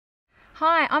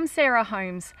Hi, I'm Sarah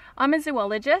Holmes. I'm a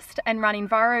zoologist and run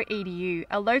EnviroEDU,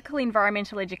 a local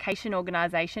environmental education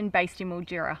organisation based in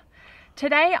Mildura.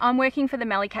 Today I'm working for the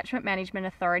Mallee Catchment Management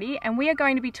Authority, and we are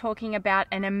going to be talking about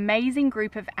an amazing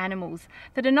group of animals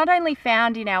that are not only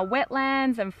found in our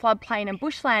wetlands and floodplain and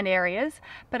bushland areas,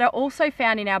 but are also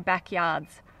found in our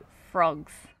backyards: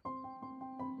 frogs.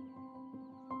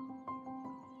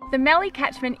 The Mallee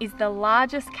Catchment is the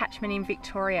largest catchment in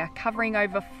Victoria, covering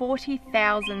over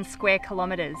 40,000 square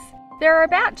kilometres. There are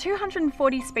about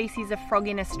 240 species of frog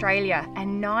in Australia,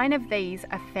 and 9 of these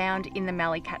are found in the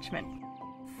Mallee Catchment.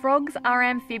 Frogs are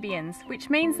amphibians, which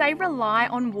means they rely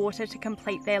on water to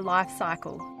complete their life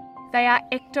cycle. They are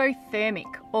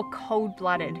ectothermic or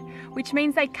cold-blooded, which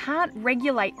means they can't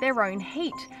regulate their own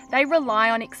heat. They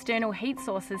rely on external heat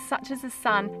sources such as the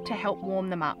sun to help warm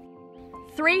them up.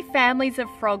 3 families of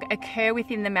frog occur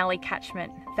within the Mallee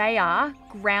Catchment. They are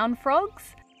ground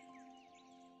frogs,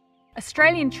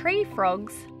 Australian tree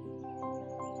frogs,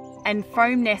 and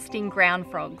foam nesting ground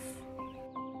frogs.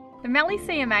 The Mallee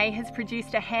CMA has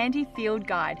produced a handy field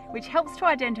guide which helps to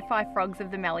identify frogs of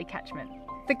the Mallee Catchment.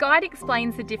 The guide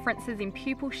explains the differences in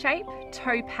pupil shape,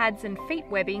 toe pads and feet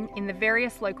webbing in the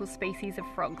various local species of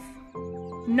frogs.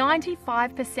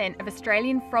 95% of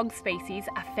Australian frog species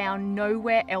are found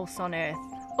nowhere else on Earth.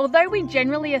 Although we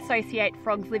generally associate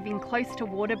frogs living close to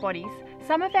water bodies,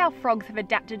 some of our frogs have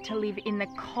adapted to live in the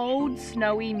cold,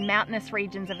 snowy, mountainous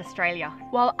regions of Australia,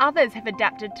 while others have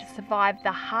adapted to survive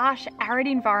the harsh, arid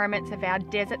environments of our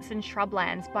deserts and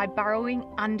shrublands by burrowing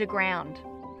underground.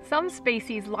 Some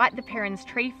species, like the Perrin's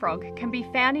tree frog, can be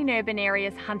found in urban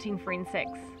areas hunting for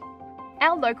insects.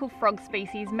 Our local frog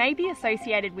species may be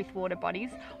associated with water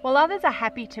bodies, while others are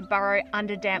happy to burrow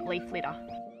under damp leaf litter.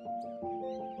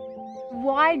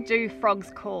 Why do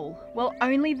frogs call? Well,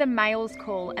 only the males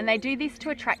call, and they do this to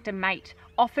attract a mate,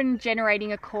 often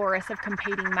generating a chorus of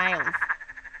competing males.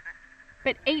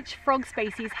 But each frog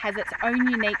species has its own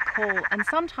unique call, and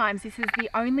sometimes this is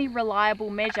the only reliable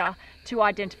measure to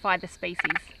identify the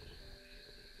species.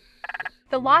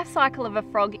 The life cycle of a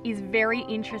frog is very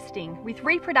interesting, with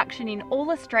reproduction in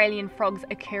all Australian frogs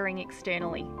occurring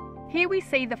externally. Here we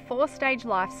see the 4-stage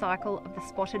life cycle of the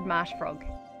spotted marsh frog.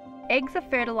 Eggs are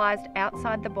fertilised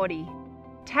outside the body.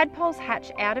 Tadpoles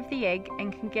hatch out of the egg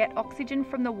and can get oxygen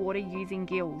from the water using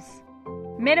gills.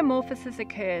 Metamorphosis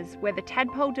occurs, where the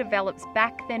tadpole develops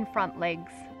back then front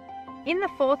legs. In the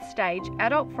 4th stage,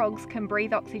 adult frogs can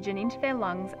breathe oxygen into their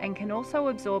lungs and can also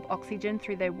absorb oxygen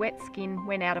through their wet skin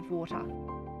when out of water.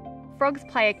 Frogs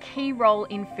play a key role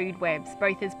in food webs,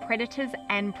 both as predators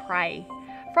and prey.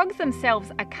 Frogs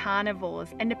themselves are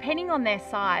carnivores, and depending on their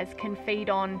size can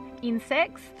feed on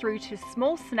insects through to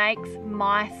small snakes,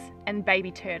 mice and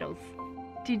baby turtles.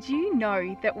 Did you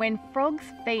know that when frogs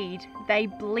feed, they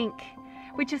blink,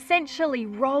 which essentially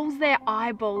rolls their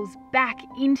eyeballs back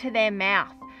into their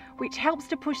mouth, which helps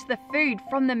to push the food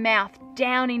from the mouth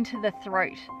down into the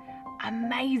throat?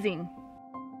 Amazing!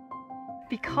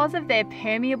 Because of their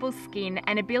permeable skin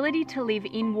and ability to live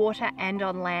in water and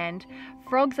on land,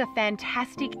 frogs are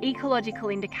fantastic ecological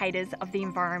indicators of the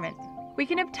environment. We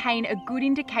can obtain a good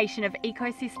indication of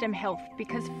ecosystem health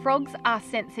because frogs are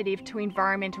sensitive to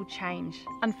environmental change.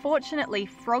 Unfortunately,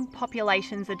 frog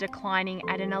populations are declining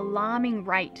at an alarming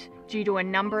rate due to a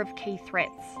number of key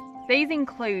threats. These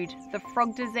include the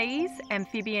frog disease,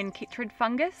 amphibian chytrid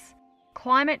fungus,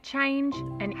 climate change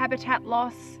and habitat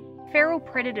loss, feral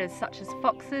predators such as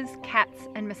foxes, cats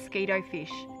and mosquito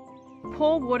fish,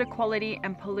 poor water quality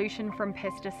and pollution from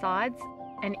pesticides,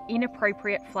 and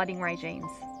inappropriate flooding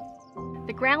regimes.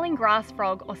 The growling grass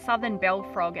frog, or southern bell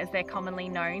frog as they're commonly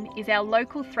known, is our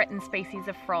local threatened species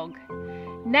of frog.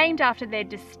 Named after their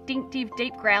distinctive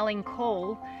deep growling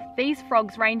call, these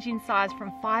frogs range in size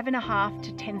from 5.5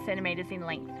 to 10 centimetres in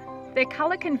length. Their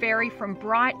colour can vary from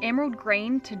bright emerald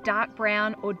green to dark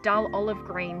brown or dull olive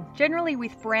green, generally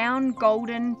with brown,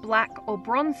 golden, black or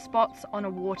bronze spots on a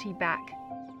warty back.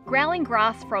 Growling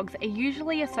grass frogs are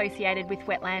usually associated with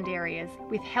wetland areas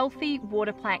with healthy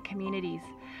water plant communities,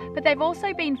 but they've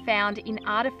also been found in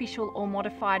artificial or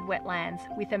modified wetlands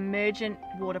with emergent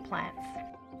water plants.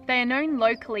 They are known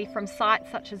locally from sites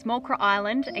such as Mulcra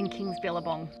Island and Kings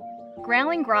Billabong.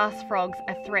 Growling grass frogs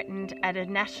are threatened at a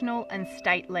national and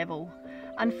state level.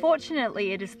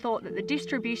 Unfortunately, it is thought that the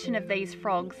distribution of these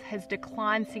frogs has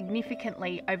declined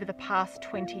significantly over the past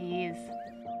 20 years.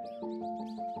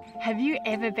 Have you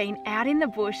ever been out in the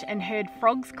bush and heard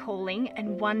frogs calling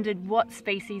and wondered what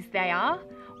species they are?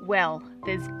 Well,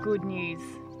 there's good news.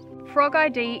 Frog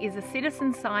ID is a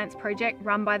citizen science project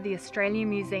run by the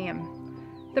Australian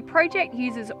Museum. The project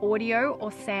uses audio or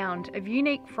sound of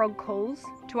unique frog calls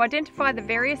to identify the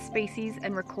various species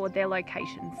and record their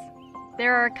locations.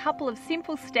 There are a couple of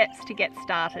simple steps to get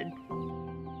started.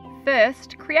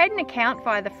 First, create an account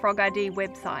via the Frog ID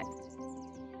website.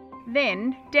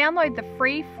 Then, download the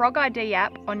free Frog ID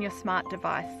app on your smart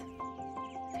device.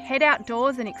 Head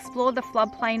outdoors and explore the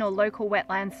floodplain or local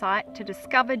wetland site to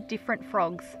discover different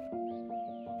frogs.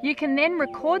 You can then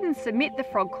record and submit the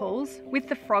frog calls with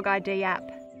the Frog ID app.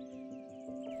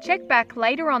 Check back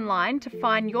later online to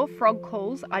find your frog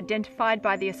calls identified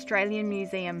by the Australian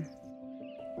Museum.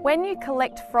 When you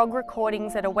collect frog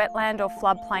recordings at a wetland or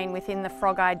floodplain within the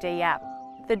Frog ID app,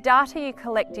 the data you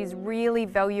collect is really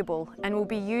valuable and will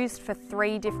be used for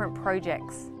 3 different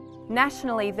projects.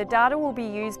 Nationally, the data will be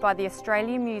used by the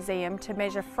Australian Museum to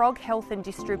measure frog health and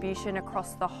distribution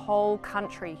across the whole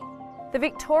country. The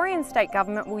Victorian State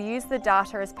Government will use the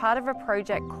data as part of a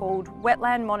project called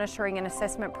Wetland Monitoring and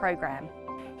Assessment Program.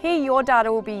 Here your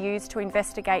data will be used to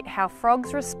investigate how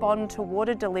frogs respond to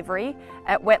water delivery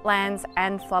at wetlands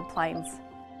and floodplains.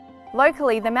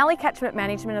 Locally, the Mallee Catchment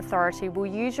Management Authority will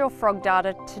use your frog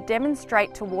data to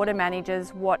demonstrate to water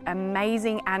managers what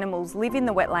amazing animals live in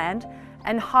the wetland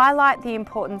and highlight the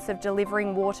importance of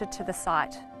delivering water to the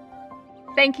site.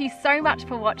 Thank you so much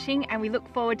for watching, and we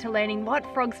look forward to learning what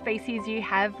frog species you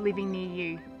have living near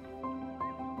you.